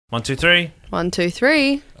1, 2, 3. 1, 2,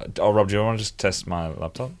 3. Rob, do you want to just test my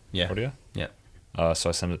laptop? Yeah. Audio? Yeah. So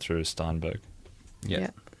I send it through Steinberg. Yeah.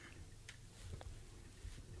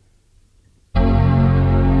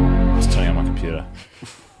 Just turning on my computer.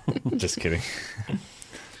 Just kidding.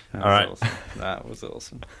 All right. Awesome. That was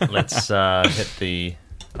awesome. Let's hit the...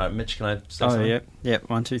 All right, Mitch, can I say something? Yep.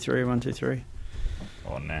 1, 2, 3, 1, 2, 3.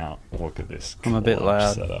 Oh, now look at this. I'm a bit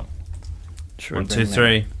loud. Setup. 1, 2,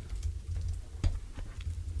 3.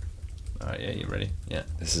 All right, yeah, you ready? Yeah.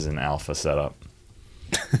 This is an alpha setup.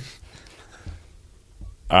 All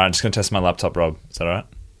right, I'm just going to test my laptop, Rob. Is that all right?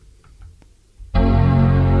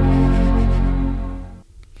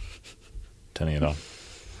 Turning it on.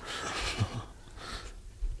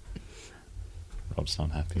 Rob's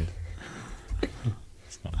not happy.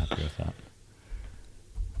 He's not happy with that.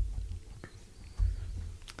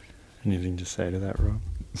 Anything to say to that, Rob?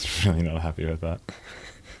 He's really not happy with that.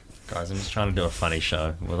 Guys, I'm just trying to do a funny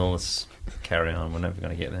show. With all this carry on, we're never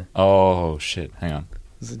going to get there. Oh, shit. Hang on.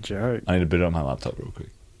 It's a joke. I need to boot up my laptop real quick.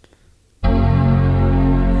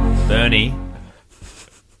 Bernie,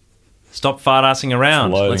 stop fart-assing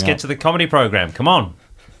around. It's Let's get up. to the comedy program. Come on.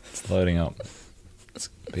 It's loading up. It's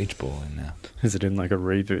beach ball in now. Is it in like a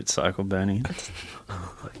reboot cycle, Bernie?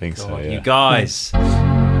 I think so, yeah. You guys.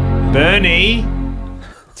 Bernie,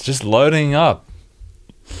 It's just loading up.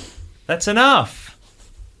 that's enough.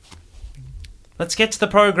 Let's get to the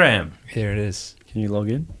program. Here it is. Can you log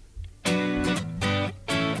in?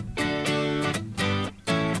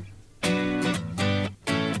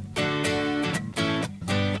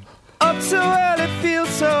 Up too early, feels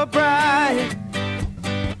so bright.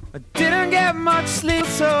 I didn't get much sleep,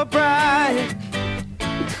 so bright.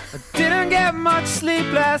 I didn't get much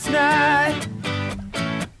sleep last night.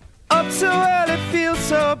 Up too early, feels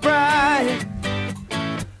so bright.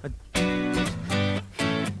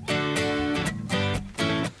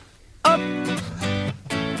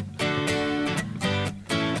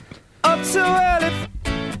 Up too early.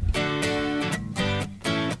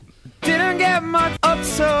 Didn't get much up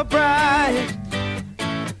so bright.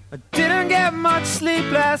 I didn't get much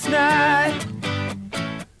sleep last night.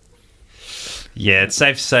 Yeah, it's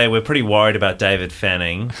safe to say we're pretty worried about David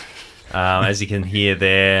Fanning. As you can hear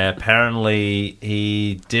there, apparently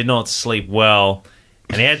he did not sleep well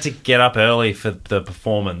and he had to get up early for the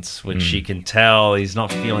performance, which you can tell he's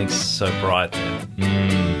not feeling so bright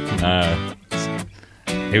there.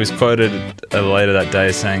 He was quoted later that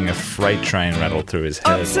day saying a freight train rattled through his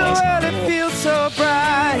head Up so last night. early, feels so I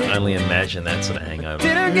bright. can only imagine that sort of hangover.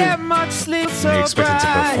 Didn't get much sleep so He expected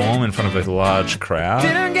to bright. perform in front of a large crowd.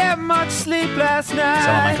 Didn't get much sleep last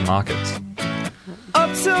Salamanca night. Markets.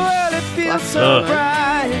 Up so early, feels so Ugh.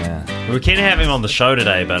 bright. Yeah. We were keen to have him on the show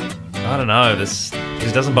today, but I don't know. This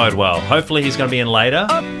doesn't bode well. Hopefully he's going to be in later.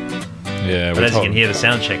 Yeah, But as you can hear, the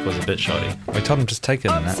sound check was a bit shoddy. we told him just take a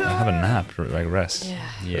nap, have a nap, like rest.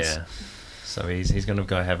 Yeah. So he's going to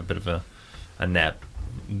go have a bit of a nap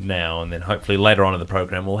now, and then hopefully later on in the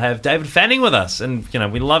program we'll have David Fanning with us. And, you know,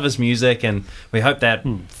 we love his music, and we hope that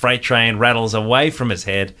freight train rattles away from his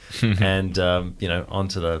head and, you know,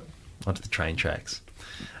 onto the train tracks.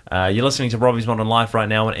 You're listening to Robbie's Modern Life right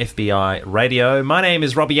now on FBI Radio. My name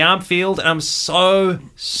is Robbie Armfield, and I'm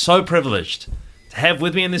so privileged to have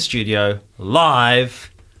with me in the studio,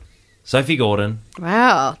 live, Sophie Gordon,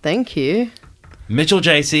 Wow, thank you. Mitchell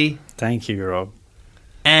Jacey, Thank you, Rob.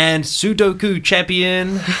 and Sudoku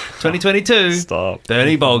champion 2022, Stop.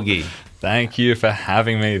 Bernie Bolgi. Thank you for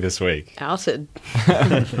having me this week. Outed.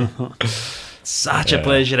 Such a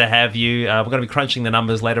pleasure to have you. We're going to be crunching the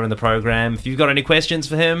numbers later in the program. If you've got any questions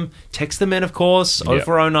for him, text them in, of course. Yep.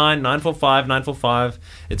 0409 945 945.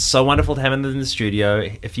 It's so wonderful to have him in the studio.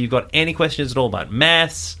 If you've got any questions at all about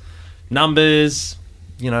maths, numbers,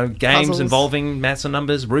 you know, games Puzzles. involving maths and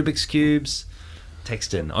numbers, Rubik's Cubes,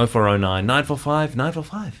 text in 0409 945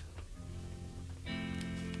 945.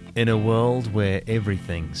 In a world where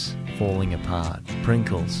everything's falling apart,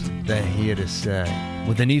 Pringles, they're here to stay.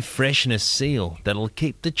 With a new freshness seal that'll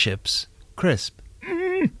keep the chips crisp.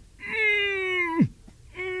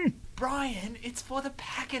 Brian, it's for the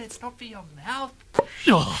packet, it's not for your mouth.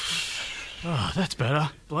 Oh, that's better.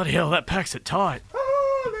 Bloody hell, that packs it tight.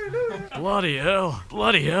 Bloody hell.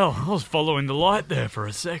 I was following the light there for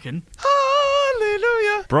a second.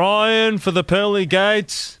 Hallelujah. Brian for the pearly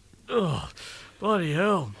gates. Bloody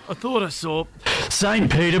hell. I thought I saw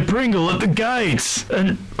St. Peter Pringle at the gates.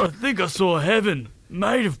 And I think I saw heaven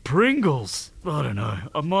made of Pringles. I don't know.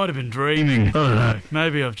 I might have been dreaming. I don't know.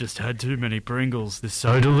 Maybe I've just had too many Pringles. They're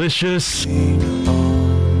so delicious.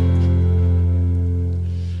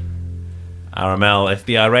 RML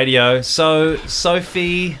FBI Radio. So,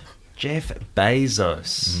 Sophie, Jeff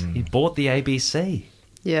Bezos. He bought the ABC.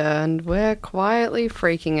 Yeah, and we're quietly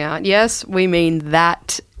freaking out. Yes, we mean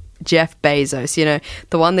that Jeff Bezos, you know,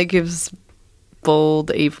 the one that gives bald,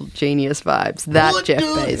 evil genius vibes. That Jeff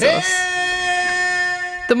Bezos.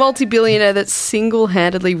 The multi-billionaire that's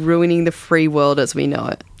single-handedly ruining the free world as we know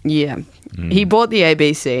it. Yeah. He bought the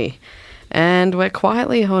ABC. And we're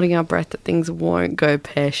quietly holding our breath that things won't go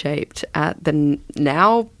pear-shaped at the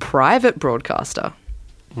now private broadcaster.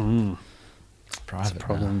 Private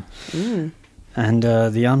Problem. And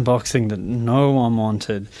the unboxing that no one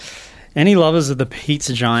wanted. Any lovers of the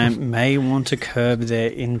pizza giant may want to curb their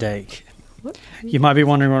intake. You might be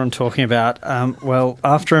wondering what I'm talking about. Well,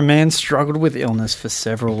 after a man struggled with illness for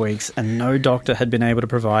several weeks and no doctor had been able to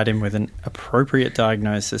provide him with an appropriate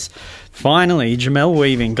diagnosis, finally Jamel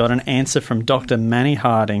Weaving got an answer from Dr. Manny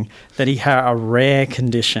Harding that he had a rare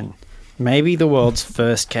condition, maybe the world's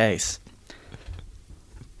first case.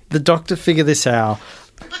 The doctor figured this out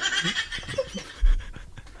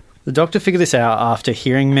after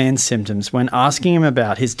hearing Man's symptoms. When asking him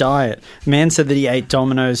about his diet, Man said that he ate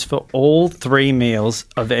Domino's for all 3 meals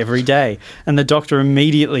of every day, and the doctor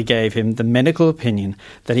immediately gave him the medical opinion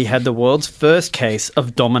that he had the world's first case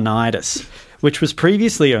of Dominitis, which was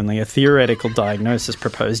previously only a theoretical diagnosis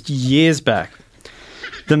proposed years back.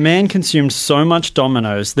 The man consumed so much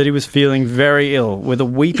Domino's that he was feeling very ill, with a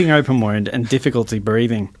weeping open wound and difficulty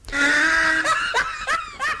breathing.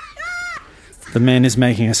 The man is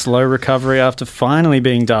making a slow recovery after finally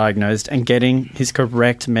being diagnosed and getting his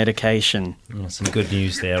correct medication. Oh, some good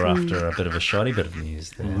news there after a bit of a shoddy bit of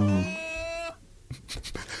news there.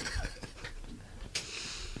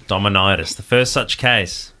 Dominitis, the first such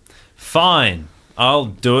case. Fine, I'll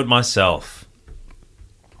do it myself.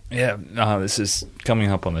 Yeah, this is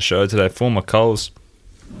coming up on the show today. Former Coles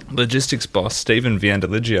logistics boss Stephen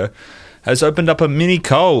Viandaligio has opened up a mini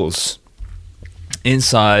Coles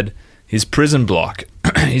inside his prison block.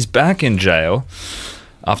 He's back in jail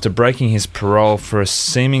after breaking his parole for a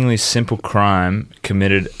seemingly simple crime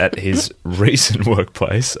committed at his recent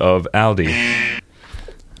workplace of Aldi.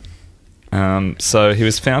 So he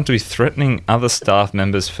was found to be threatening other staff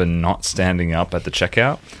members for not standing up at the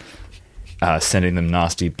checkout, sending them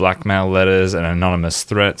nasty blackmail letters and anonymous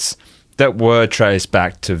threats that were traced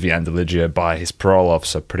back to Viandaligio by his parole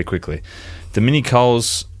officer pretty quickly. The mini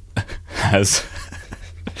Coles has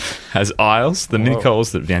aisles. The mini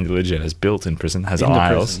Coles that Viandaligio has built in prison has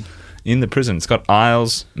aisles. In the prison. It's got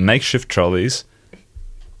aisles, makeshift trolleys,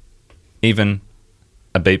 even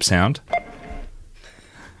a beep sound.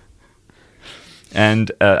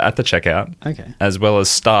 And at the checkout, as well as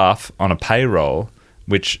staff on a payroll,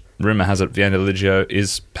 which rumour has it Viandaligio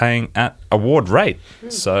is paying at award rate.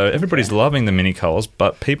 So everybody's loving the mini Coles,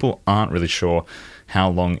 but people aren't really sure how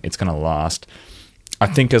long it's going to last. I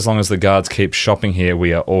think as long as the guards keep shopping here,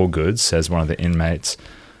 we are all good, says one of the inmates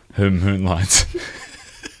who moonlights.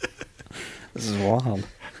 This is wild.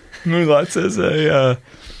 Moonlights as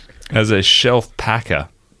a shelf packer.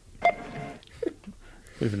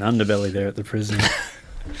 Bit of an underbelly there at the prison.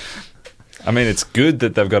 I mean, it's good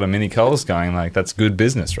that they've got a mini Coles going. Like, that's good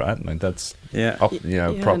business, right? Like, that's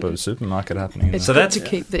proper supermarket happening. It's good to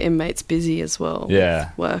keep the inmates busy as well. Yeah,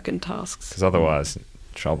 with work and tasks. Because otherwise,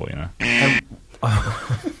 trouble, you know.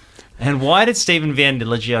 And why did Stephen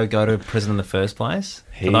Viandaligio go to prison in the first place?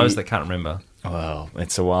 For those that can't remember. Well,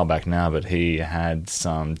 it's a while back now, but he had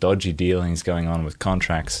some dodgy dealings going on with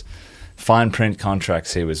contracts, fine print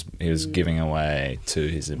contracts he was giving away to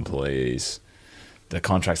his employees. The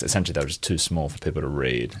contracts, essentially, they were just too small for people to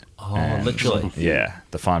read. Oh, and literally? Yeah,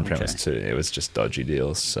 the fine print was it was just dodgy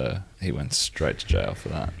deals, so he went straight to jail for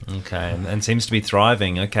that. Okay, and seems to be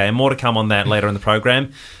thriving. Okay, and more to come on that later in the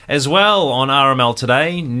program. As well, on RML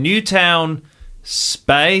today, Newtown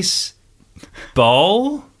Space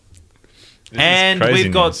Bowl. And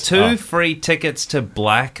we've got 2 free tickets to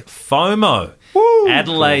Black FOMO. Woo,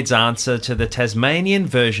 Adelaide's answer to the Tasmanian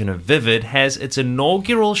version of Vivid has its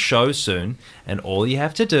inaugural show soon, and all you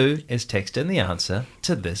have to do is text in the answer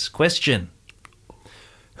to this question.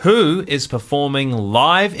 Who is performing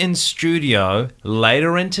live in studio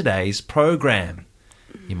later in today's program?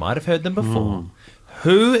 You might have heard them before.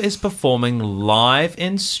 Who is performing live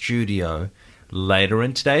in studio later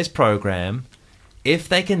in today's program if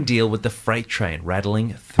they can deal with the freight train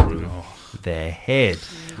rattling through their head?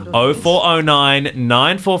 0409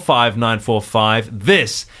 945 945.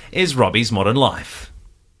 This is Robbie's Modern Life.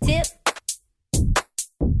 Tip.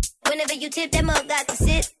 Whenever you tip, that mug got to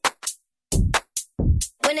sit.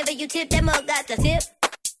 Whenever you tip, that mug got to tip.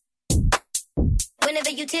 Whenever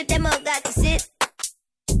you tip, that mug got to sit.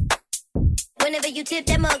 Whenever you tip,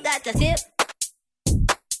 that mug got to tip.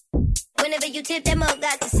 Whenever you tip, that mug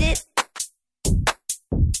got to sit.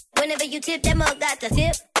 Whenever you tip, that mug got to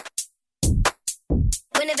tip.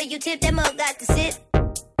 Whenever you tip, that mug got to sit.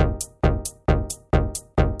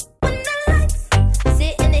 When the lights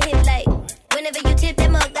sit in the hip light. Whenever you tip,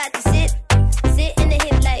 that mug got to sit. Sit in the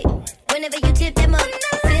hip light. Whenever you tip, that mug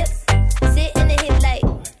tip. Sit in the hip light.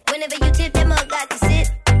 Whenever you tip, that mug got to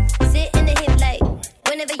sit. Sit in the hip light.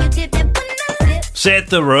 Whenever you tip, that tip.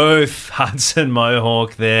 Set the roof, Hudson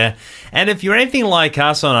Mohawk there. And if you're anything like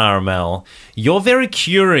us on RML, you're very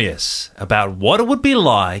curious about what it would be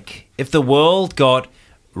like if the world got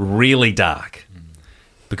really dark.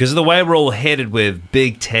 Because of the way we're all headed with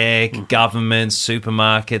big tech, government,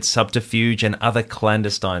 supermarkets, subterfuge, and other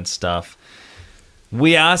clandestine stuff,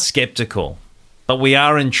 we are skeptical. But we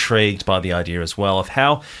are intrigued by the idea as well of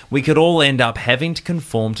how we could all end up having to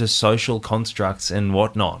conform to social constructs and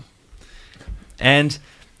whatnot. And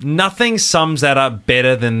nothing sums that up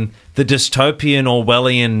better than the dystopian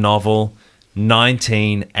Orwellian novel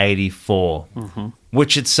 1984,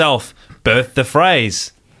 which itself birthed the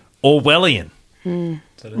phrase Orwellian. To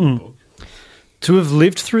have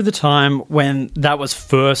lived through the time when that was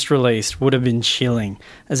first released would have been chilling,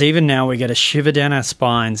 as even now we get a shiver down our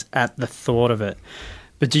spines at the thought of it.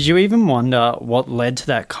 But did you even wonder what led to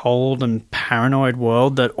that cold and paranoid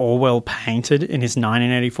world that Orwell painted in his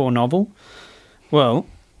 1984 novel? Well,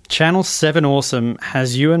 Channel 7 Awesome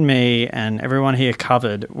has you and me and everyone here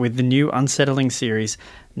covered with the new unsettling series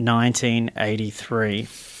 1983.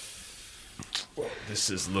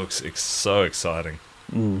 This looks so exciting.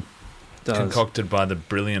 Does. Concocted by the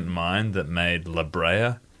brilliant mind that made La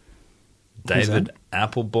Brea, David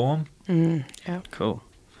Applebaum. Yeah. Cool.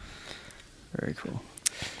 Very cool.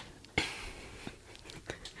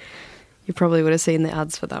 You probably would have seen the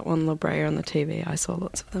ads for that one, La Brea, on the TV. I saw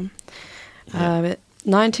lots of them. But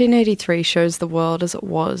 1983 shows the world as it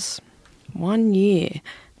was 1 year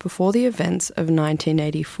before the events of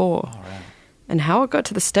 1984 and how it got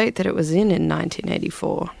to the state that it was in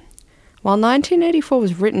 1984. While 1984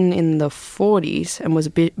 was written in the 40s and was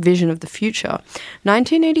a vision of the future,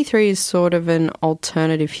 1983 is sort of an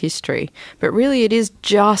alternative history, but really it is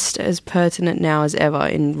just as pertinent now as ever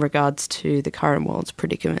in regards to the current world's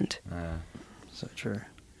predicament. So true.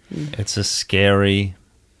 It's a scary,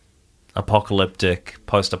 apocalyptic,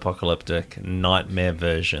 post-apocalyptic nightmare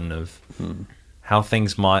version of how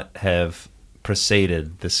things might have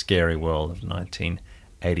preceded the scary world of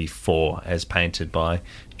 1984 as painted by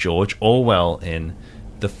George Orwell in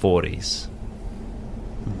the 40s.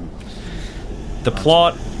 The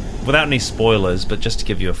plot, without any spoilers, but just to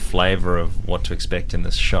give you a flavour of what to expect in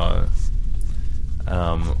this show,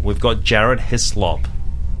 we've got Jared Hislop,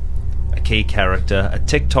 a key character, a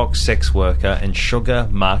TikTok sex worker and sugar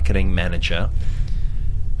marketing manager.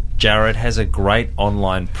 Jared has a great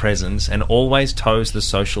online presence and always toes the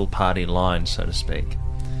social party line, so to speak.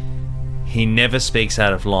 He never speaks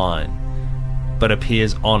out of line, but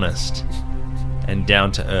appears honest and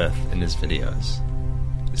down to earth in his videos.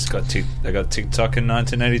 They got TikTok in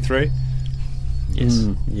 1983? Yes.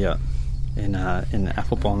 Yeah. In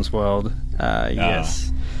Applebaum's world,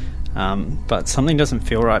 yes. But something doesn't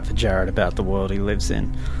feel right for Jared about the world he lives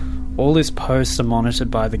in. All his posts are monitored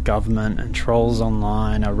by the government, and trolls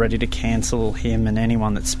online are ready to cancel him and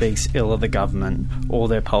anyone that speaks ill of the government or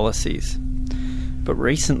their policies. But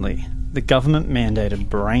recently, the government mandated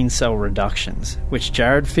brain cell reductions, which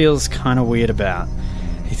Jared feels kind of weird about.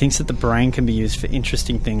 He thinks that the brain can be used for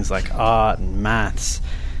interesting things like art and maths,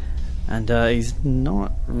 and he's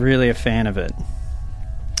not really a fan of it.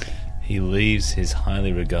 He leaves his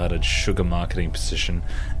highly regarded sugar marketing position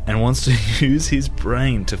and wants to use his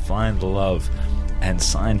brain to find love and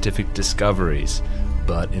scientific discoveries.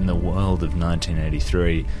 But in the world of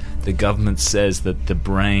 1983, the government says that the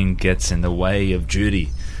brain gets in the way of duty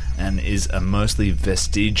and is a mostly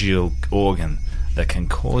vestigial organ that can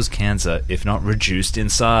cause cancer if not reduced in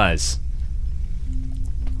size.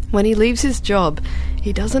 When he leaves his job,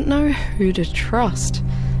 he doesn't know who to trust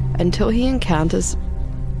until he encounters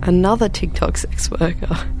another TikTok sex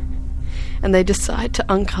worker. And they decide to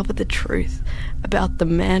uncover the truth about the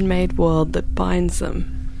man-made world that binds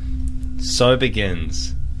them. So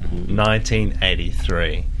begins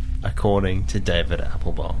 1983, according to David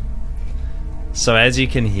Applebaum. So as you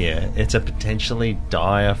can hear, it's a potentially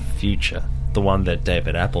dire future, the one that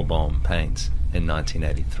David Applebaum paints in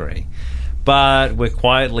 1983. But we're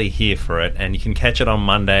quietly here for it, and you can catch it on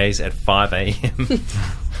Mondays at 5 a.m.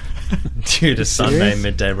 due to Sunday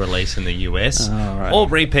midday release in the US, right. or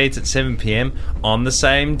repeats at 7 p.m. on the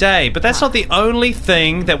same day. But that's not the only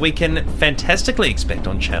thing that we can fantastically expect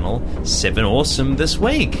on Channel 7 Awesome this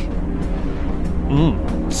week.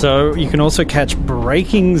 So you can also catch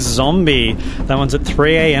Breaking Zombie. That one's at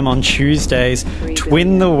 3 a.m. on Tuesdays.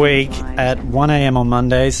 Twin the Week at 1 a.m. on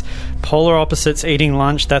Mondays. Polar Opposites Eating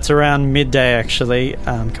Lunch. That's around midday, actually,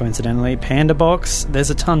 coincidentally. Panda Box. There's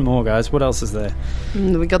a ton more, guys. What else is there?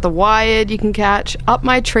 We got The Wired you can catch. Up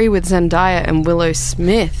My Tree with Zendaya and Willow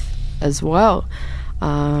Smith as well.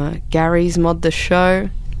 Gary's Mod the Show.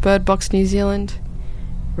 Bird Box New Zealand.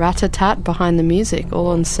 Rat-a-tat Behind the Music, all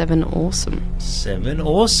on 7 Awesome. 7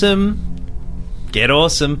 Awesome. Get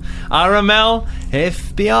awesome. RML,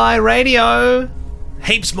 FBI Radio.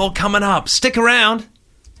 Heaps more coming up. Stick around.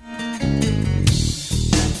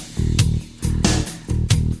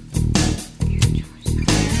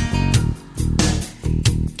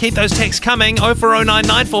 Keep those texts coming. 0409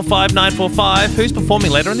 945 945. Who's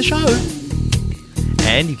performing later in the show?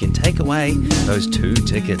 And you can take away those 2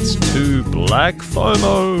 tickets to Black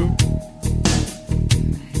FOMO.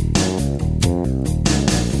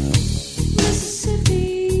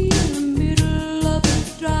 Mississippi, in the middle of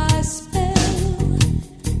a dry spell.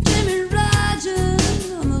 Jimmy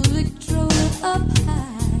Rogers on the Victrola up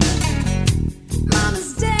high.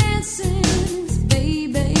 Mama's dancing, his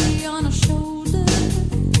baby on her shoulder.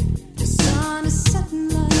 The sun is setting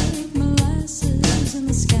like molasses in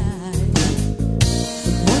the sky.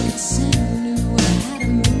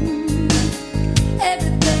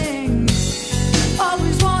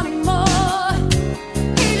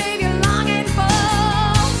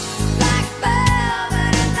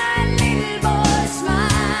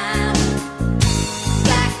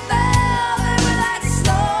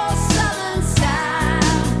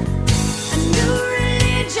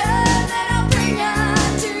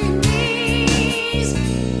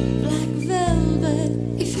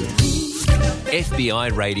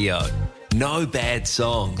 FBI Radio. No bad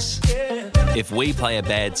songs. If we play a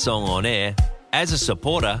bad song on air, as a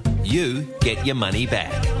supporter, you get your money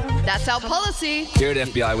back. That's our policy. Here at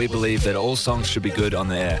FBI, we believe that all songs should be good on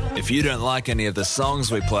the air. If you don't like any of the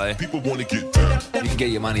songs we play, people want to get down. You can get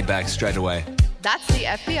your money back straight away. That's the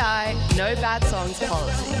FBI No Bad Songs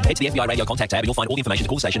policy. It's the FBI Radio contact tab and you'll find all the information to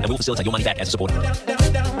call the station and we'll facilitate your money back as a supporter.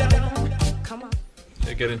 Come on.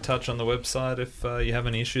 Get in touch on the website if you have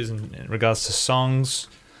any issues in regards to songs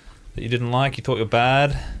that you didn't like, you thought were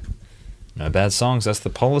bad. No bad songs. That's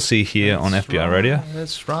the policy here on FBI Radio.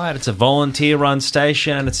 That's right. It's a volunteer-run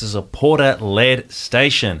station. It's a supporter-led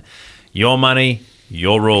station. Your money,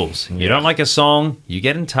 your rules. You don't like a song, you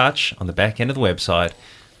get in touch on the back end of the website.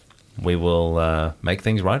 We will make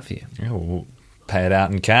things right for you. Yeah, we'll pay it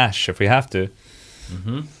out in cash if we have to.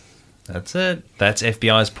 Mm-hmm. That's it. That's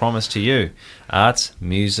FBI's promise to you. Arts,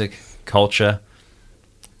 music, culture,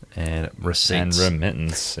 and receipts. And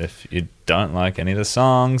remittance. If you don't like any of the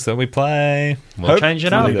songs that we play, we'll change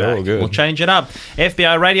it up. All good. We'll change it up.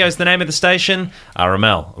 FBI Radio is the name of the station.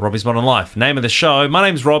 RML, Robbie's Modern Life. Name of the show. My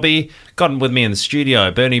name's Robbie. Got with me in the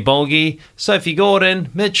studio, Bernie Bolgi, Sophie Gordon,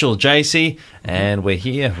 Mitchell Jacey, and we're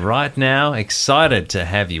here right now. Excited to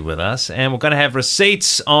have you with us. And we're going to have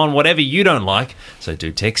receipts on whatever you don't like. So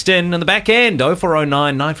do text in on the back end,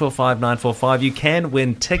 0409 945 945. You can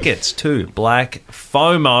win tickets to Black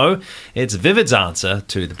FOMO. It's Vivid's answer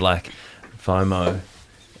to the Black FOMO.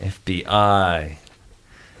 FBI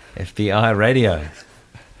Radio.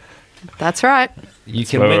 That's right. You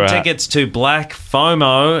can win tickets to Black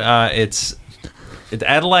FOMO. It's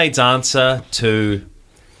Adelaide's answer to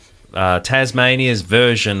Tasmania's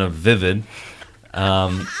version of Vivid.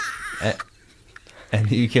 And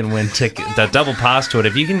you can win the double pass to it.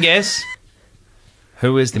 If you can guess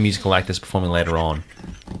who is the musical actor performing later on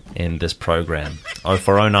in this program,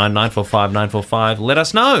 0409 945 945, let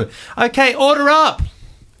us know. Okay, order up.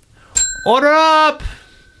 Order up.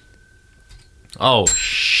 Oh,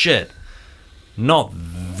 shit. Not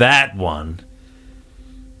that one.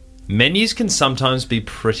 Menus can sometimes be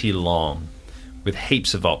pretty long, with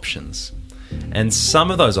heaps of options. And some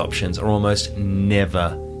of those options are almost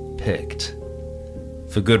never picked.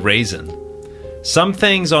 For good reason. Some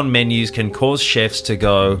things on menus can cause chefs to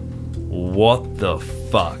go, what the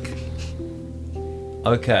fuck?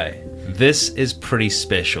 Okay, this is pretty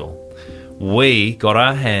special. We got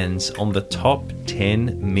our hands on the top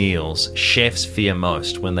 10 meals chefs fear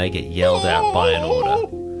most when they get yelled at by an order.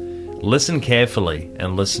 Listen carefully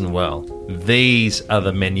and listen well. These are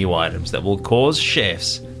the menu items that will cause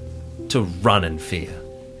chefs to run in fear.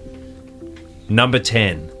 Number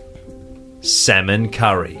 10, salmon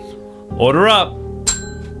curry. Order up.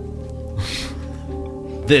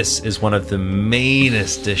 This is one of the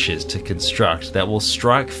meanest dishes to construct that will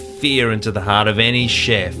strike fear into the heart of any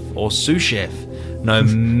chef or sous chef, no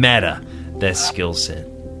matter their skill set.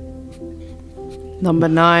 Number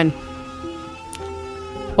 9,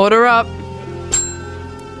 Order up.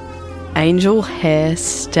 Angel hair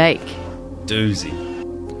steak. Doozy.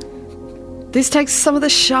 This takes some of the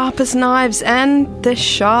sharpest knives and the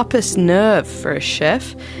sharpest nerve for a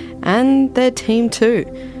chef and their team too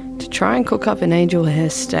to try and cook up an angel hair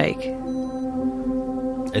steak.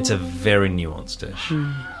 It's a very nuanced dish,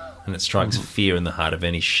 and it strikes fear in the heart of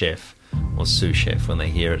any chef or sous chef when they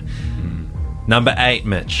hear it. Number 8,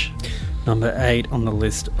 Mitch. Number 8 on the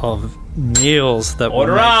list of meals that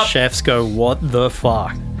Order will make up. chefs go, what the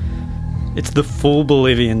fuck? It's the full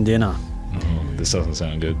Bolivian dinner. This doesn't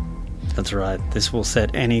sound good. That's right. This will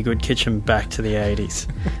set any good kitchen back to the 80s,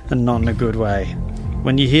 and not in a good way.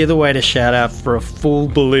 When you hear the waiter shout out for a full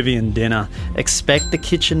Bolivian dinner, expect the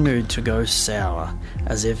kitchen mood to go sour,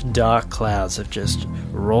 as if dark clouds have just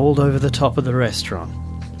rolled over the top of the restaurant.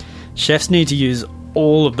 Chefs need to use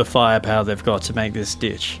all of the firepower they've got to make this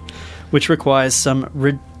dish, which requires some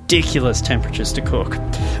ridiculous temperatures to cook.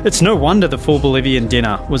 It's no wonder the full Bolivian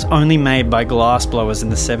dinner was only made by glassblowers in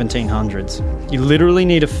the 1700s. You literally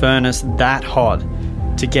need a furnace that hot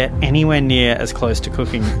to get anywhere near as close to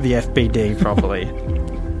cooking the FBD properly.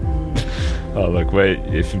 Oh, look, wait,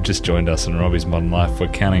 if you've just joined us on Robbie's Modern Life, we're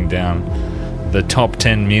counting down the top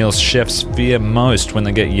 10 meals chefs fear most when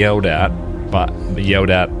they get yelled at, but yelled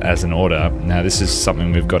at as an order. Now, this is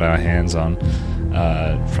something we've got our hands on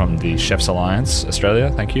from the Chefs Alliance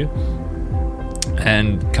Australia, thank you.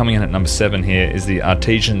 And coming in at number 7 here is the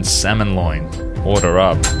artesian salmon loin. Order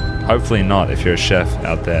up. Hopefully not if you're a chef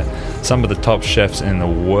out there. Some of the top chefs in the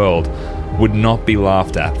world would not be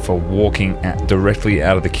laughed at for walking directly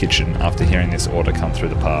out of the kitchen after hearing this order come through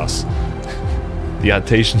the pass. The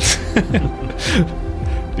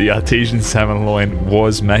artesian salmon loin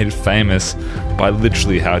was made famous by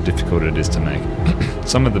literally how difficult it is to make.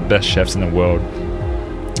 Some of the best chefs in the world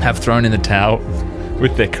have thrown in the towel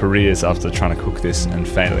with their careers after trying to cook this and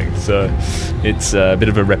failing. So it's a bit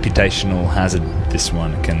of a reputational hazard, this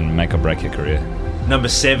one. It can make or break your career. Number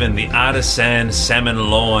 7, the artisan salmon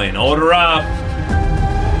loin. Order up.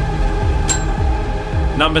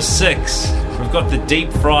 Number 6, we've got the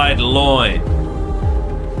deep fried loin.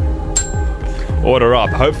 Order up.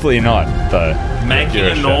 Hopefully not, though. Making You're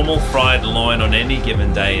a chef. normal fried loin on any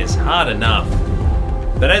given day is hard enough.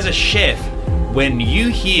 But as a chef, when you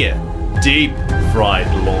hear deep fried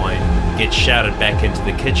loin get shouted back into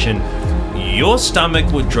the kitchen, your stomach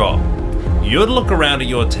would drop. You'd look around at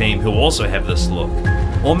your team who also have this look.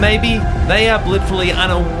 Or maybe they are blissfully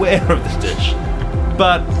unaware of the dish.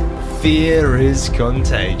 But fear is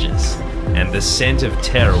contagious, and the scent of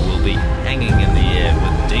terror will be hanging in the air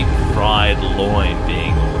with deep fried loin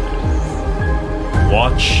being ordered.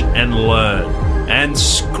 Watch and learn and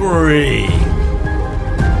scream.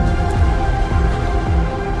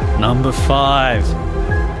 Number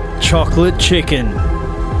 5, chocolate chicken.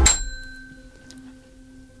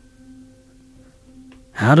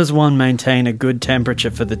 How does one maintain a good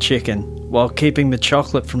temperature for the chicken while keeping the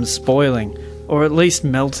chocolate from spoiling or at least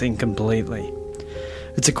melting completely?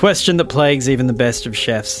 It's a question that plagues even the best of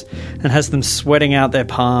chefs and has them sweating out their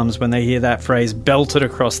palms when they hear that phrase belted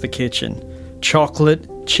across the kitchen.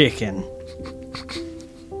 Chocolate chicken.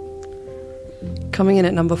 Coming in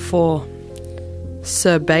at number 4,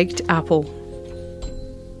 Sir Baked Apple.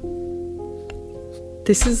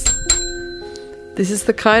 This is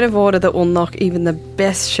the kind of order that will knock even the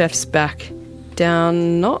best chefs back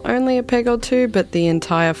down not only a peg or two, but the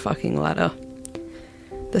entire fucking ladder.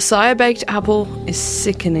 The Sir Baked Apple is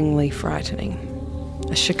sickeningly frightening.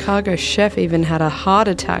 A Chicago chef even had a heart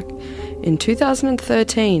attack in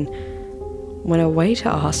 2013 when a waiter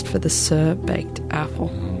asked for the Sir Baked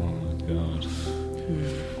Apple. God.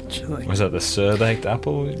 Was that the Sir Baked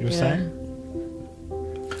Apple you were saying?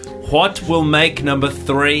 What will make number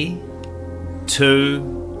 3,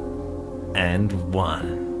 2, and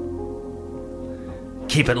 1?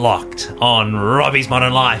 Keep it locked on Robbie's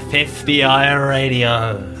Modern Life, FBI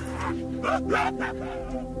Radio.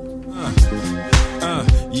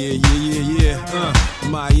 Yeah.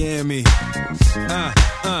 Miami.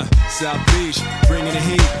 South Beach, bringing the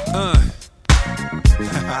heat.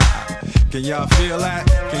 Can y'all feel that?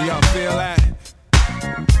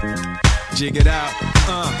 Jig it out.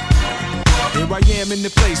 Here I am in the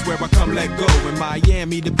place where I come let go. In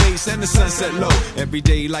Miami, the bass and the sunset low. Every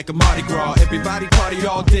day like a Mardi Gras. Everybody party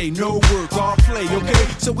all day. No work, all play, okay?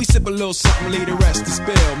 So we sip a little something, leave the rest to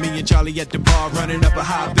spill. Me and Charlie at the bar running up a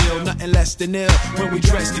high bill. Nothing less than ill when we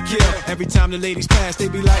dress to kill. Every time the ladies pass, they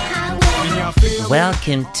be like, can y'all feel?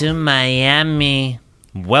 Welcome to Miami.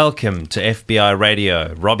 Welcome to FBI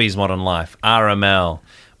Radio, Robbie's Modern Life, RML.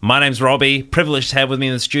 My name's Robbie. Privileged to have with me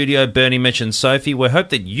in the studio Bernie, Mitch and Sophie. We hope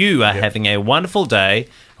that you are having a wonderful day,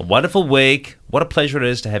 a wonderful week. What a pleasure it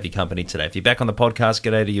is to have your company today. If you're back on the podcast,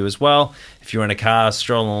 g'day to you as well. If you're in a car,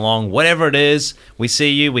 strolling along, whatever it is, we see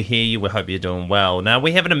you, we hear you, we hope you're doing well. Now,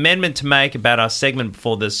 we have an amendment to make about our segment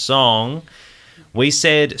before this song. We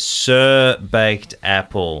said sir-baked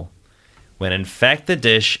apple, when in fact the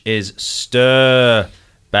dish is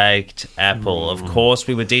stir-baked apple. Of course,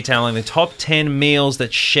 we were detailing the top 10 meals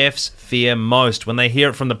that chefs fear most when they hear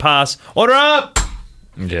it from the past. Order up!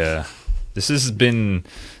 Yeah. This has been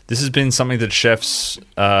something that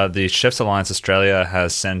the Chefs Alliance Australia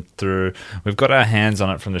has sent through. We've got our hands on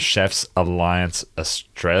it from the Chefs Alliance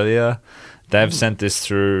Australia. They've sent this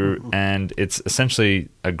through, and it's essentially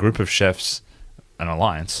a group of chefs, an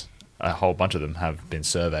alliance. A whole bunch of them have been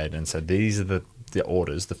surveyed and said these are the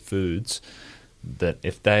orders, the foods that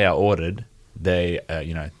if they are ordered, they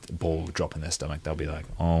ball will drop in their stomach. They'll be like,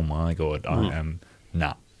 "Oh my god, I am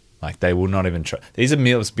nah." Like, they will not even try. These are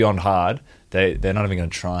meals beyond hard. They're not even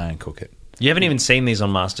going to try and cook it. You haven't even seen these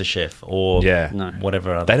on MasterChef or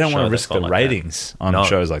whatever other They don't show want to they've risk got the like ratings that. on No.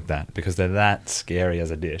 shows like that because they're that scary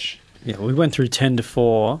as a dish. Yeah, we went through 10 to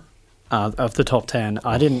 4 of the top 10.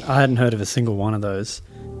 I hadn't heard of a single one of those,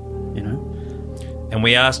 you know. And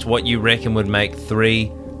we asked what you reckon would make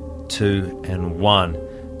 3, 2, and 1.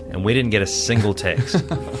 And we didn't get a single text.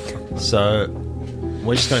 So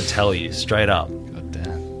we're just going to tell you straight up. God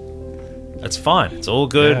damn. It's fine. It's all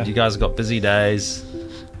good. Yeah. You guys have got busy days.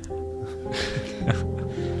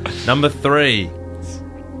 Number 3,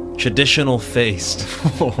 traditional feast.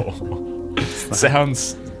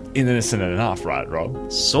 Sounds innocent enough, right,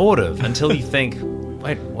 Rob? Sort of, until you think,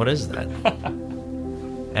 wait, what is that?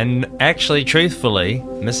 And actually, truthfully,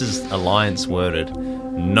 and this is Alliance worded,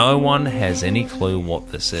 no one has any clue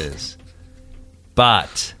what this is.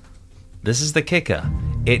 But this is the kicker.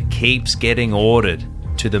 It keeps getting ordered,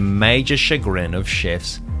 to the major chagrin of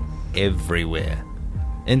chefs everywhere.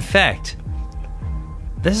 In fact,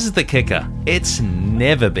 this is the kicker. It's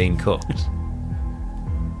never been cooked.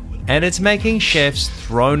 And it's making chefs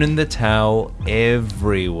thrown in the towel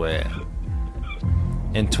everywhere.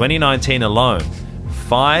 In 2019 alone,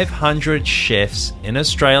 500 chefs in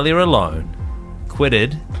Australia alone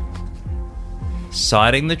quitted,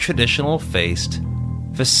 citing the traditional feast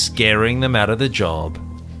for scaring them out of the job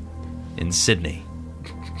in Sydney.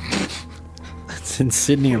 That's in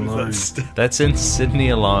Sydney alone. That's in Sydney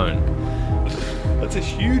alone. That's a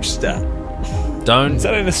huge stat. Don't. Is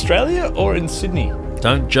that in Australia or in Sydney?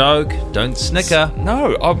 Don't joke. Don't snicker.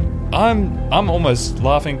 No, I'm almost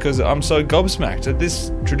laughing because I'm so gobsmacked that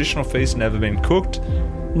this traditional feast never been cooked.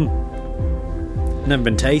 Never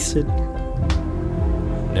been tasted.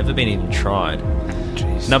 Never been even tried.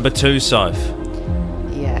 Jeez. Number 2, Soph.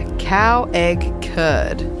 Yeah, cow egg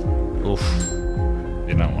curd. Oof.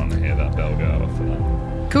 You don't want to hear that bell go off for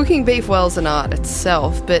that. Cooking beef well is an art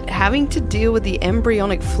itself, but having to deal with the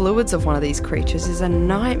embryonic fluids of one of these creatures is a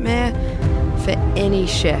nightmare for any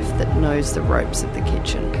chef that knows the ropes of the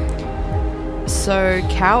kitchen. So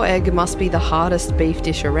cow egg must be the hardest beef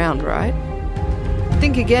dish around, right?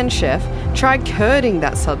 Think again, chef. Try curding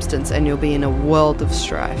that substance and you'll be in a world of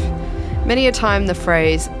strife. Many a time the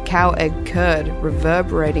phrase cow egg curd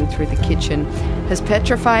reverberating through the kitchen has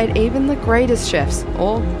petrified even the greatest chefs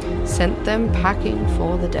or sent them packing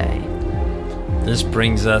for the day. This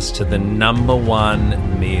brings us to the number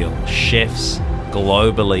 1 meal chefs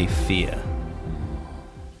globally fear.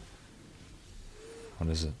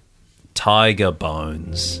 What is it? Tiger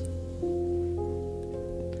bones.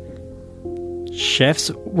 Chefs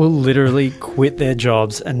will literally quit their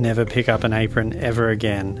jobs and never pick up an apron ever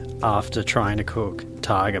again after trying to cook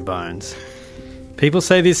tiger bones. People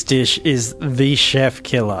say this dish is the chef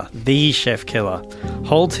killer. The chef killer.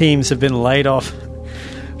 Whole teams have been laid off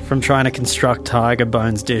from trying to construct tiger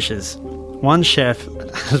bones dishes. One chef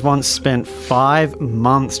has once spent 5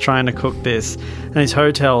 months trying to cook this, and his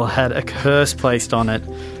hotel had a curse placed on it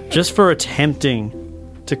just for attempting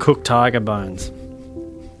to cook tiger bones.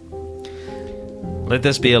 Let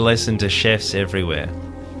this be a lesson to chefs everywhere.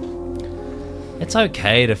 It's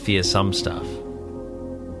okay to fear some stuff,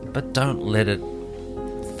 but don't let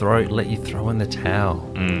you throw in the towel.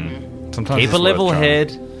 Sometimes Keep it's a level worth trying.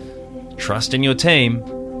 head, trust in your team,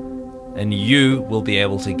 and you will be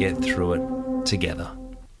able to get through it together.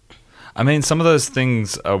 I mean, some of those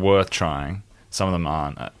things are worth trying. Some of them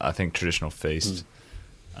aren't. I think traditional feast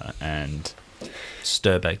and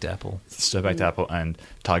stir-baked apple and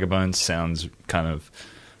tiger bones sounds kind of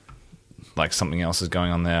like something else is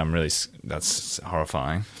going on there. That's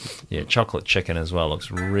horrifying. Yeah, chocolate chicken as well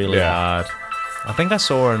looks really hard. I think I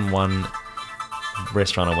saw in one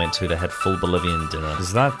restaurant I went to, they had full Bolivian dinner.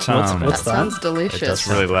 Is that That sounds delicious. It's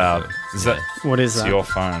really loud. Is that What is it's that? your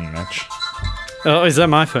phone, Mitch? Oh, is that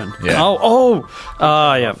my phone? Yeah.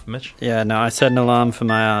 Yeah. Mitch? Yeah, no, I set an alarm for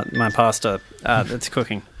my my pasta that's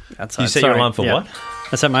cooking outside. You set your alarm for what?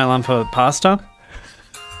 I set my alarm for pasta.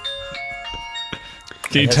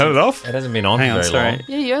 Can you turn it off? It hasn't been on Hang for on, very sorry. long.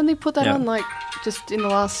 Yeah, you only put that Yeah. on like just in the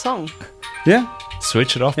last song. Yeah.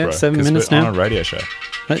 Switch it off, Yeah, bro. 7 'cause minutes we're now. on a radio show.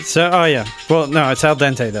 So, oh yeah. Well, no, it's al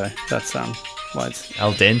dente though. That's why it's.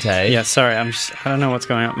 Al dente. Yeah, sorry. I don't know what's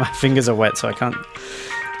going on. My fingers are wet, so I can't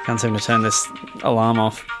seem to turn this alarm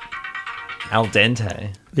off. Al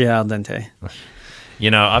dente. Yeah, al dente.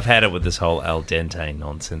 You know, I've had it with this whole al dente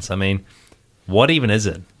nonsense. I mean, what even is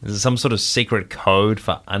it? Is it some sort of secret code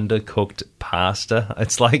for undercooked pasta?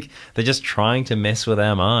 It's like they're just trying to mess with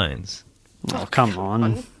our minds. Oh, come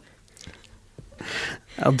on.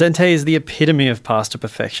 Al dente is the epitome of pasta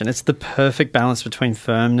perfection. It's the perfect balance between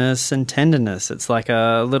firmness and tenderness. It's like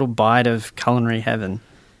a little bite of culinary heaven.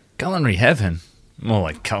 Culinary heaven? More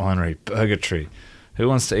like culinary purgatory. Who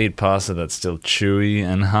wants to eat pasta that's still chewy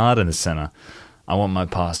and hard in the center? I want my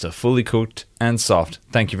pasta fully cooked and soft.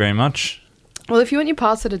 Thank you very much. Well, if you want your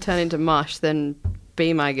pasta to turn into mush, then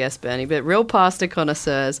be my guest, Bernie. But real pasta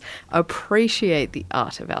connoisseurs appreciate the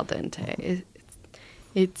art of al dente.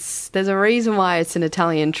 There's a reason why it's an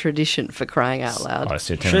Italian tradition, for crying out loud. I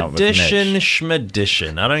see. Turn up with Mitch. Tradition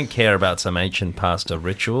schmedition. I don't care about some ancient pasta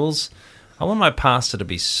rituals. I want my pasta to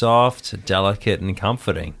be soft, delicate, and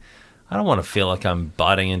comforting. I don't want to feel like I'm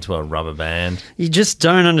biting into a rubber band. You just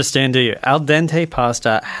don't understand, do you? Al dente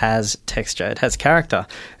pasta has texture. It has character.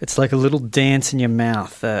 It's like a little dance in your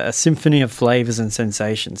mouth, a symphony of flavors and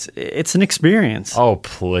sensations. It's an experience. Oh,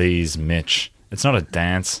 please, Mitch. It's not a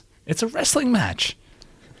dance. It's a wrestling match.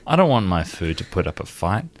 I don't want my food to put up a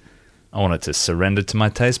fight. I want it to surrender to my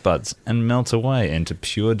taste buds and melt away into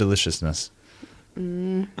pure deliciousness.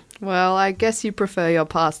 Well, I guess you prefer your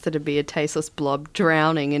pasta to be a tasteless blob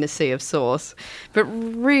drowning in a sea of sauce. But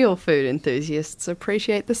real food enthusiasts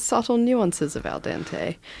appreciate the subtle nuances of al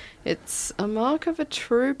dente. It's a mark of a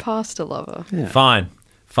true pasta lover. Yeah.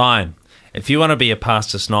 Fine. If you want to be a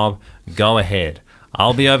pasta snob, go ahead.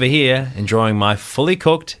 I'll be over here enjoying my fully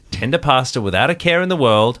cooked, tender pasta without a care in the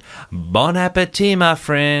world. Bon appetit, my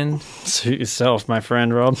friend. Suit yourself, my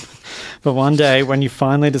friend Rob. But one day, when you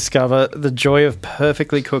finally discover the joy of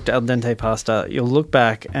perfectly cooked al dente pasta, you'll look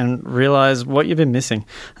back and realize what you've been missing.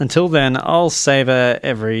 Until then, I'll savor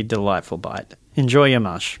every delightful bite. Enjoy your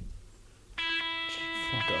mush.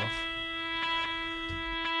 Fuck off.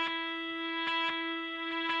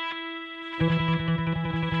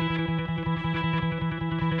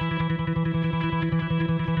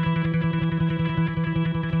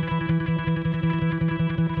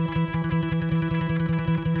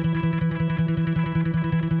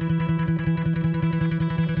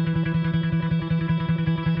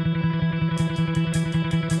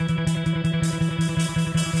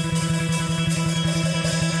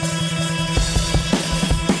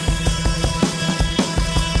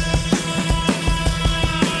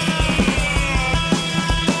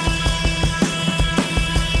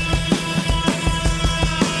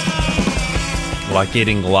 Like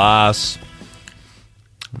eating glass.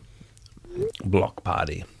 Block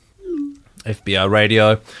party. FBI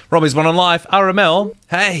radio. Robbie's One on Life. RML.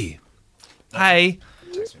 Hey.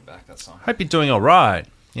 Takes me back, that song. Hope you're doing all right.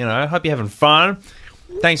 You know, hope you're having fun.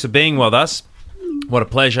 Thanks for being with us. What a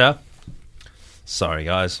pleasure. Sorry,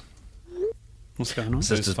 guys. What's going on?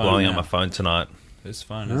 Sister's phone blowing now? up my phone tonight. Whose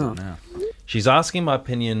phone is it now? She's asking my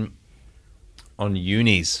opinion on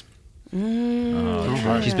unis.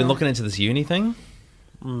 She's been looking into this uni thing.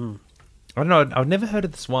 I don't know. I've never heard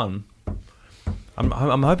of this one.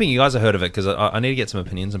 I'm hoping you guys have heard of it because I need to get some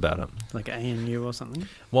opinions about it. Like ANU or something?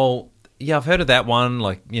 Well, yeah, I've heard of that one.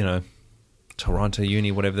 Like, you know, Toronto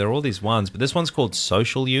Uni, whatever. There are all these ones, but this one's called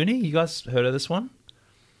Social Uni. You guys heard of this one?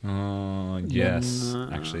 Yes.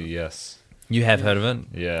 Actually, yes. You have heard of it?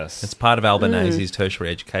 Yes. It's part of Albanese's tertiary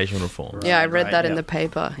education reform. Yeah, I read that in yeah. the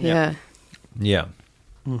paper. Yeah. Yeah.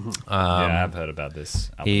 Yeah, I've heard about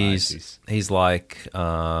this. He's like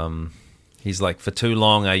for too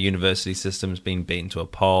long our university system's been beaten to a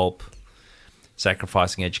pulp,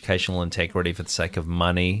 sacrificing educational integrity for the sake of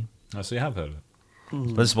money. Oh, so you have heard of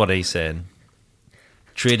it? This is what he said.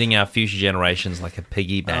 Treating our future generations like a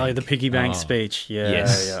piggy bank. Oh, the piggy bank speech. Yeah.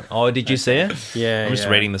 Yes. Yeah. Oh, did you see it? Yeah. I'm just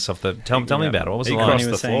reading this off the... Tell me about it. What was He the line? crossed He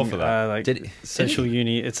the was floor saying, for that. like social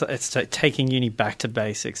uni, it's taking uni back to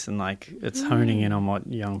basics and like it's honing in on what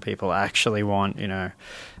young people actually want, you know,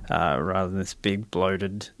 rather than this big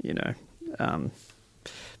bloated, you know,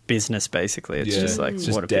 business, basically. It's Yeah. just like It's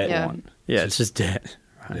just what do debt. people Yeah. want. Yeah, it's just debt.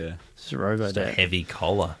 Right. Yeah. It's just robo Just a debt. heavy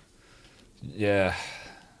collar. Yeah.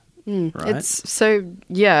 Right. It's so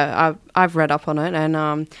yeah. I've read up on it,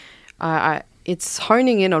 and it's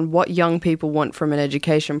honing in on what young people want from an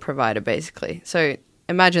education provider, basically. So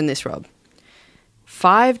imagine this, Rob: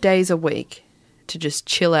 5 days a week to just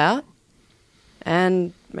chill out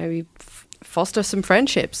and maybe foster some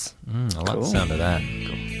friendships. I like the sound of that.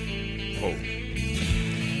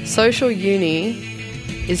 Social uni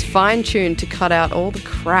is fine-tuned to cut out all the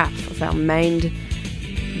crap of our main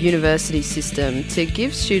university system to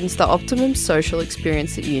give students the optimum social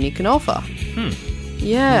experience that uni can offer.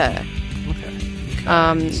 Yeah.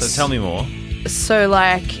 So tell me more. So,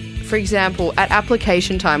 like, for example, at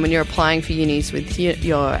application time, when you're applying for unis with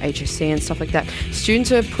your HSC and stuff like that,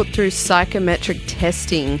 students are put through psychometric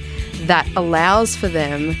testing that allows for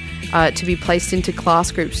them to be placed into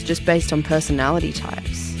class groups just based on personality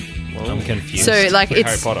types. I'm confused. So, like, Like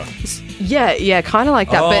it's Harry Potter. yeah, kind of like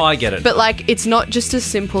that. Oh, but, I get it. But like, it's not just as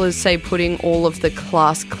simple as say putting all of the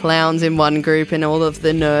class clowns in one group and all of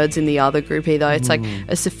the nerds in the other group either. It's like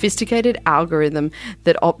a sophisticated algorithm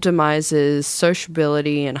that optimizes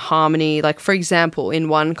sociability and harmony. Like, for example, in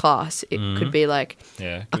one class, it could be like Yeah. a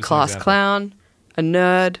give us an class example. clown, a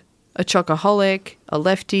nerd, a chocoholic, a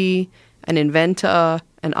lefty, an inventor,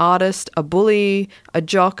 an artist, a bully, a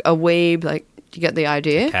jock, a weeb. Like, do you get the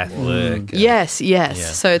idea? Catholic. Yes. Yeah.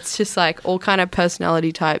 So it's just like all kind of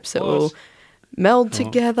personality types that will meld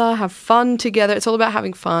together, have fun together. It's all about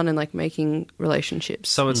having fun and like making relationships.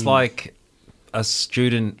 So it's like a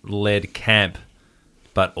student-led camp,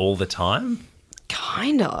 but all the time?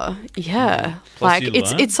 Kinda, yeah. Plus Like you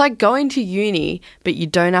it's learn. it's like going to uni, but you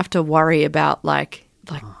don't have to worry about like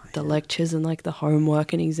the lectures and like the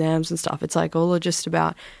homework and exams and stuff. It's like all just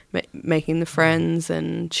about making the friends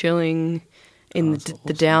and chilling in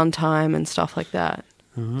the downtime and stuff like that.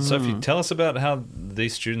 Sophie, tell us about how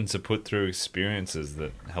these students are put through experiences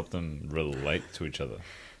that help them relate to each other.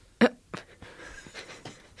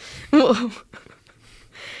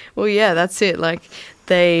 Well, yeah, that's it. Like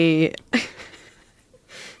they.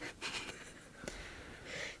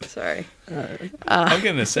 Sorry. I'm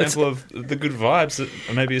getting a sample of the good vibes that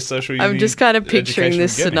maybe a social uni I'm just kind of picturing education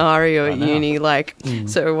this would get me. scenario I at know. uni. Like,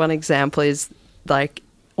 so one example is like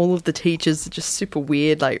all of the teachers are just super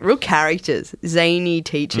weird, like real characters, zany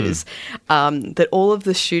teachers, that all of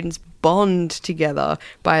the students bond together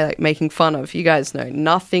by like making fun of. You guys know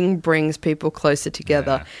nothing brings people closer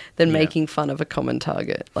together than making fun of a common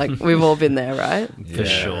target. Like we've all been there, right? For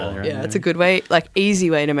sure. Yeah, it's a good way, like easy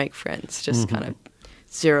way to make friends. Just kind of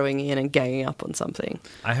zeroing in and ganging up on something.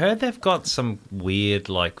 I heard they've got some weird,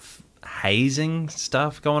 like, hazing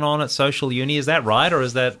stuff going on at social uni. Is that right? Or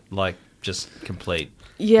is that, like, just complete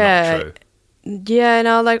Yeah. not true? Yeah,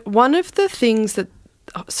 no, like one of the things that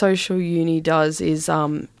social uni does is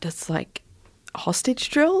does like hostage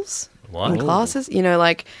drills What? in classes. You know,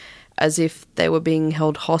 like as if they were being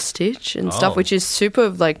held hostage and stuff, Oh. which is super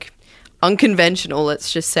like unconventional,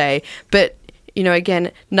 let's just say. But you know,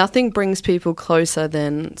 again, nothing brings people closer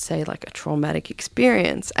than say like a traumatic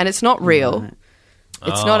experience, and it's not real.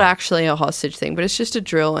 It's not Oh. actually a hostage thing, but it's just a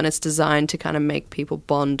drill, and it's designed to kind of make people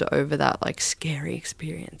bond over that like scary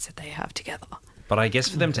experience that they have together. But I guess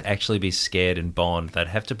for them to actually be scared and bond, they'd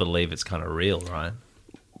have to believe it's kind of real, right?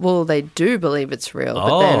 Well, they do believe it's real,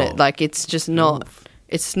 but then Oh. like it's just not.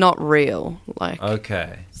 It's not real. Like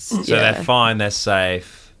Okay. So Yeah. they're fine, they're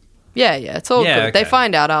safe. yeah, it's all Yeah, good. They okay.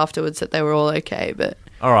 find out afterwards that they were all okay, but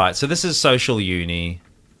All right, so this is Social Uni,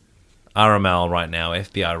 RML right now,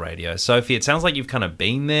 FBI Radio. Sophie, it sounds like you've kind of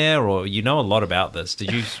been there or you know a lot about this.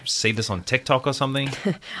 Did you see this on TikTok or something?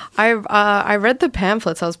 I read the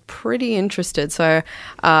pamphlets. I was pretty interested. So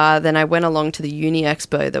then I went along to the Uni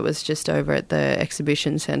Expo that was just over at the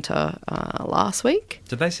exhibition centre last week.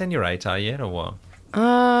 Did they send your ATAR yet or what?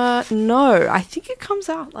 No, I think it comes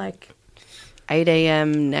out like 8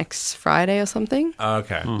 a.m. next Friday or something.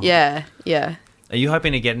 Okay. Yeah. Are you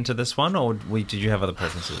hoping to get into this one or did you have other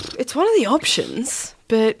preferences? It's one of the options,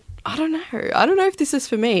 but I don't know. I don't know if this is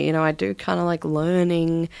for me. You know, I do kind of like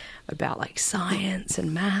learning about like science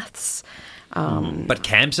and maths. But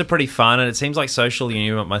camps are pretty fun, and it seems like Social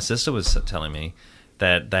Uni, my sister was telling me,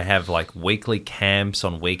 that they have like weekly camps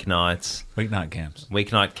on weeknights. Weeknight camps.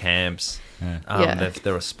 Weeknight camps. Yeah.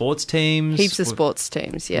 There are sports teams. Heaps of sports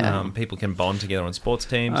teams, yeah. People can bond together on sports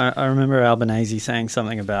teams. I remember Albanese saying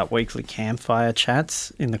something about weekly campfire chats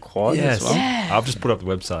in the quad Yes. as well. Yeah. I've just put up the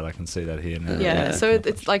website. I can see that here now. Yeah, so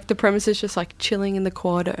it's like the premise is just like chilling in the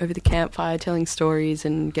quad over the campfire, telling stories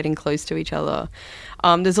and getting close to each other.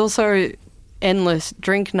 There's also endless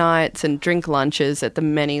drink nights and drink lunches at the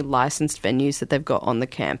many licensed venues that they've got on the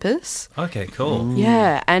campus. Okay, cool.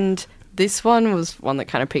 Yeah, and this one was one that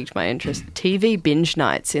kind of piqued my interest. TV binge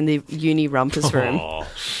nights in the uni rumpus room. Oh,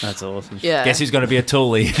 That's awesome. Yeah. guess who's going to be a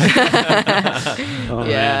toolie? Oh,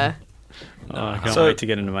 yeah. man. Oh, I can't So- wait to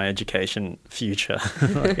get into my education future.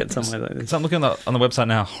 I'll get somewhere like this. So I'm looking on the website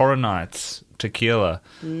now. Horror Nights Tequila.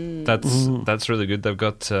 That's really good. They've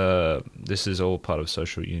got this is all part of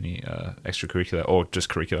Social Uni extracurricular or just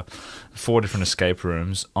curricular. 4 different escape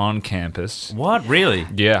rooms on campus. What? Really?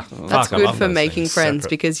 Yeah, That's Fuck, I good love for those making things. friends Separate.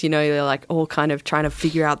 because, you know, they're like all kind of trying to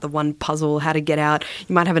figure out the one puzzle, how to get out.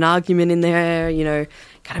 You might have an argument in there, you know,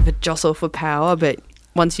 kind of a jostle for power, but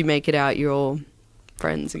once you make it out, you're all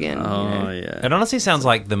friends again. you know? Yeah. It honestly sounds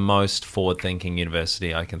like the most forward-thinking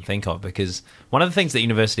university I can think of, because one of the things that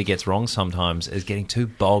university gets wrong sometimes is getting too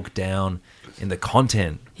bogged down in the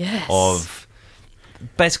content Yes. of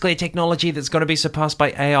basically a technology that's going to be surpassed by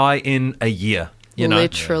AI in a year. You know?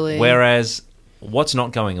 Literally. Whereas what's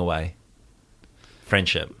not going away?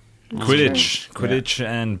 Friendship. Quidditch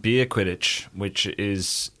and beer Quidditch, which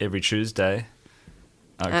is every Tuesday,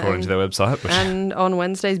 according to their website. Which And on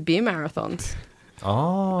Wednesdays, beer marathons. Oh,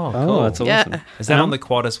 Oh, cool. that's awesome. Yeah. Is that on the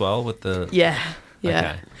quad as well with the... Yeah. Yeah.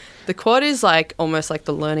 Okay. The quad is like almost like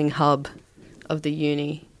the learning hub of the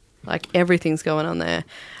uni. Like everything's going on there.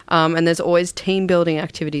 And there's always team building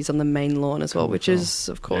activities on the main lawn as well, which is,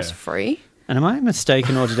 of course, Yeah. free. And am I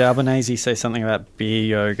mistaken, or did Albanese say something about beer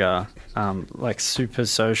yoga, like super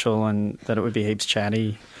social, and that it would be heaps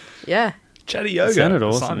chatty? Yeah. Chatty yoga. Sounded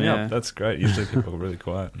awesome, Sign me yeah. up. That's great. Usually people are really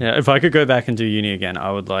quiet. Yeah, if I could go back and do uni again,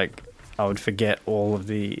 I would forget all of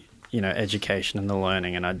the, you know, education and the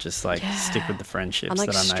learning, and I'd just stick with the friendships And like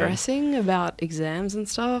that I made. stressing about exams and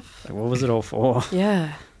stuff. Like, what was it all for?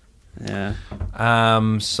 Yeah. Yeah.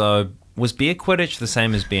 So Was beer Quidditch the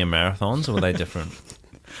same as beer marathons, or were they different?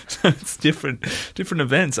 it's different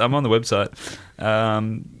events. I'm on the website.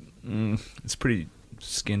 It's pretty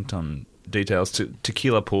skint on details.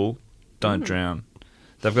 Tequila pool, don't drown.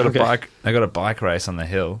 They've got a bike. They've got a bike race on the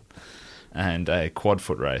hill, and a quad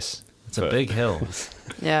foot race. It's a big hill.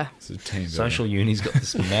 Yeah. It's a team Social Uni's got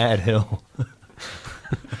this mad hill.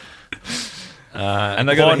 and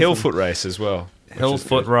they got a quad hill foot race as well. Hill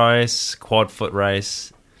foot race, quad foot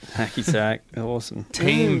race, Hacky sack. Awesome.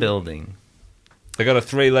 team building. They got a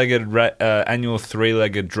three-legged annual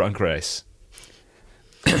three-legged drunk race.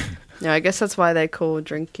 Yeah, I guess that's why they call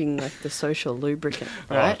drinking like the social lubricant,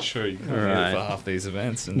 right? Oh, sure, you can Right. for half these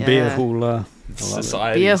events and Yeah. Beer hooler. I love it.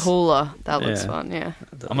 society. Beer hooler. That looks Yeah. fun, yeah.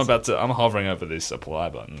 I'm hovering over this apply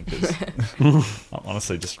button because I'm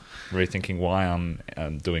honestly just rethinking why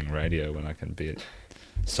I'm doing radio when I can be at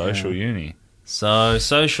social uni. So,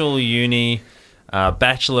 social uni,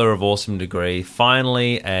 Bachelor of Awesome degree,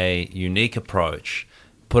 finally a unique approach,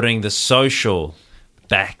 putting the social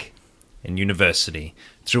back in university.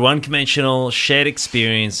 Through unconventional shared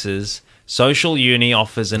experiences, social uni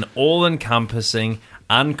offers an all-encompassing,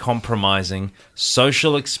 uncompromising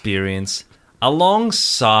social experience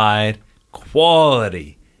alongside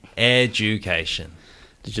quality education.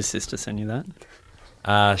 Did your sister send you that?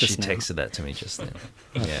 She Just now. texted that to me just then.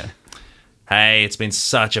 Yeah. Hey, it's been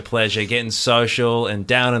such a pleasure getting social and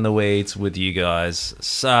down in the weeds with you guys.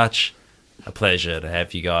 Such a pleasure to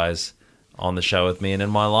have you guys on the show with me and in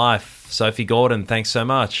my life. Sophie Gordon, thanks so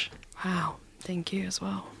much. Wow. Thank you as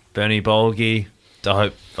well. Bernie Bolgi,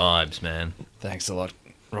 dope vibes, man. Thanks a lot,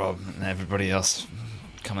 Rob, and everybody else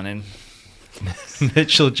coming in.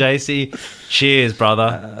 Mitchell JC, cheers,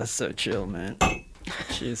 brother. So chill, man.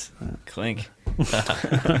 Cheers. Clink.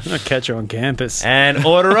 I'll catch you on campus. And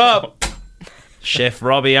order up. Chef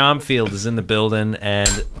Robbie Armfield is in the building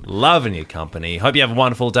and loving your company. Hope you have a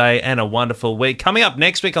wonderful day and a wonderful week. Coming up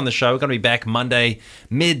next week on the show, we're going to be back Monday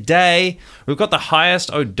midday. We've got the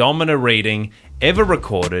highest odometer reading ever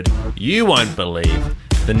recorded. You won't believe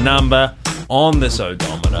the number on this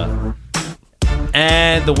odometer.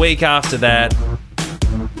 And the week after that,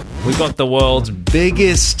 we've got the world's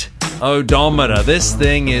biggest odometer. This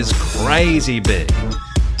thing is crazy big.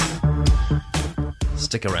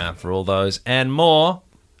 Stick around for all those and more.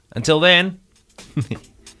 Until then,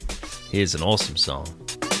 here's an awesome song.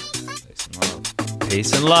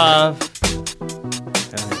 Peace and love.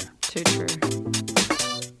 Too true.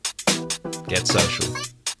 Get social.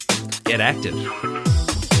 Get active.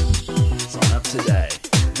 Sign up today.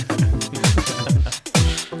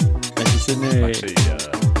 Thank you, Sydney. Actually, yeah.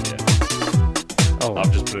 Oh.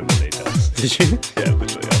 I've just put in the details. Did you? Yeah,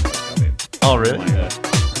 literally. I mean, Oh, really? yeah.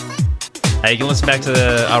 Hey, you can listen back to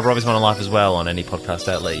the Robbie's Modern Life as well on any podcast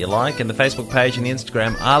outlet you like, and the Facebook page and the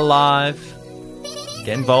Instagram are live.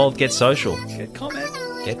 Get involved, get social, Get comment.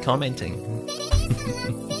 get commenting.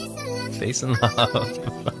 Peace and love.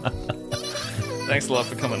 Thanks a lot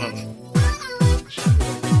for coming on.